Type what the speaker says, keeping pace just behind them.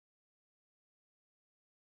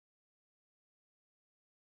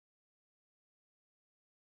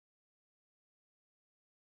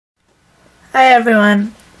Hi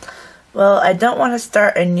everyone. Well, I don't want to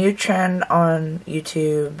start a new trend on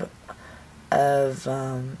YouTube of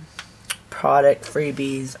product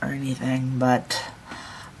freebies or anything, but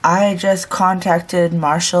I just contacted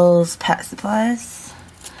Marshall's Pet Supplies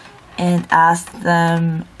and asked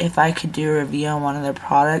them if I could do a review on one of their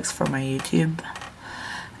products for my YouTube.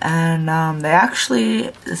 And they actually,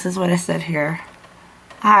 this is what I said here.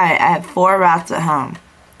 Hi, I have 4 rats at home,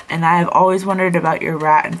 and I have always wondered about your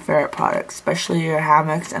rat and ferret products, especially your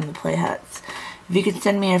hammocks and the play huts. If you could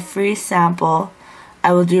send me a free sample,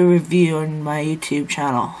 I will do a review on my YouTube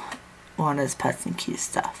channel. Juana's Pets and Cute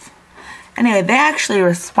Stuff. Anyway, they actually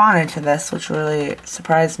responded to this, which really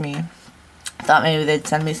surprised me. I thought maybe they'd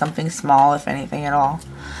send me something small, if anything at all.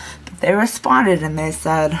 But they responded and they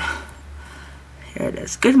said, here it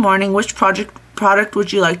is. Good morning. Which product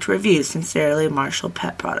would you like to review? Sincerely, Marshall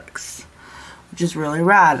Pet Products. Which is really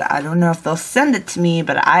rad. I don't know if they'll send it to me,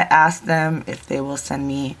 but I asked them if they will send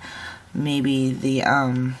me maybe the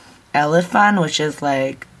elephant, which is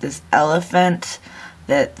like this elephant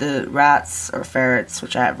that the rats or ferrets,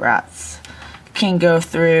 which I have rats, can go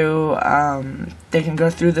through. They can go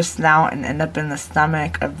through the snout and end up in the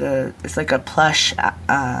stomach of the, it's like a plush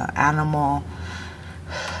animal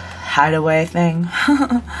hideaway thing.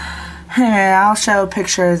 Anyway, I'll show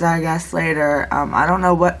pictures, I guess, later. I don't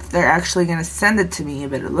know what they're actually going to send it to me,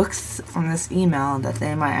 but it looks from this email that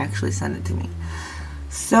they might actually send it to me.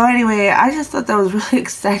 So anyway, I just thought that was really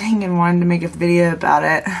exciting and wanted to make a video about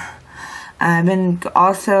it. I've been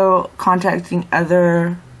also contacting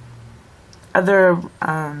other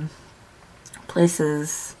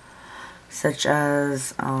places, such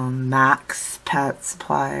as Max Pet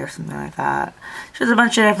Supply or something like that. Just a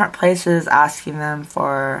bunch of different places asking them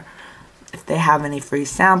for if they have any free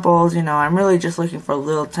samples. You know, I'm really just looking for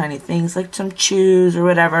little tiny things like some chews or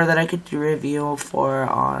whatever that I could do a review for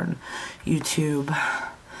on YouTube.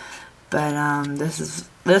 But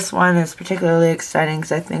this one is particularly exciting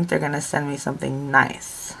because I think they're gonna send me something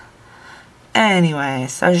nice. Anyway,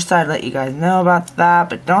 so I just thought I'd let you guys know about that,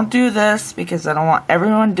 but don't do this because I don't want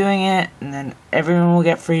everyone doing it, and then everyone will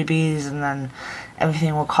get freebies, and then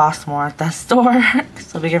everything will cost more at that store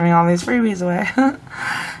because they'll be giving all these freebies away.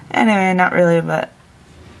 Anyway, not really, but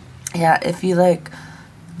yeah, if you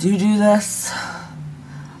do this,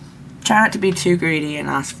 try not to be too greedy and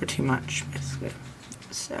ask for too much, basically.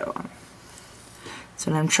 So that's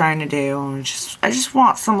what I'm trying to do, and I just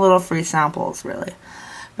want some little free samples, really.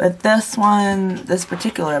 But this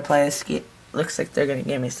particular place looks like they're gonna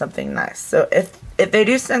give me something nice. So if they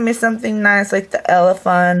do send me something nice, like the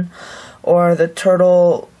elephant or the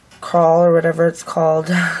turtle crawl or whatever it's called,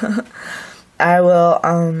 I will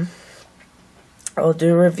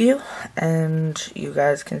do a review and you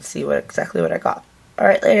guys can see exactly what I got.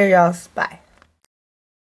 Alright, later y'all. Bye.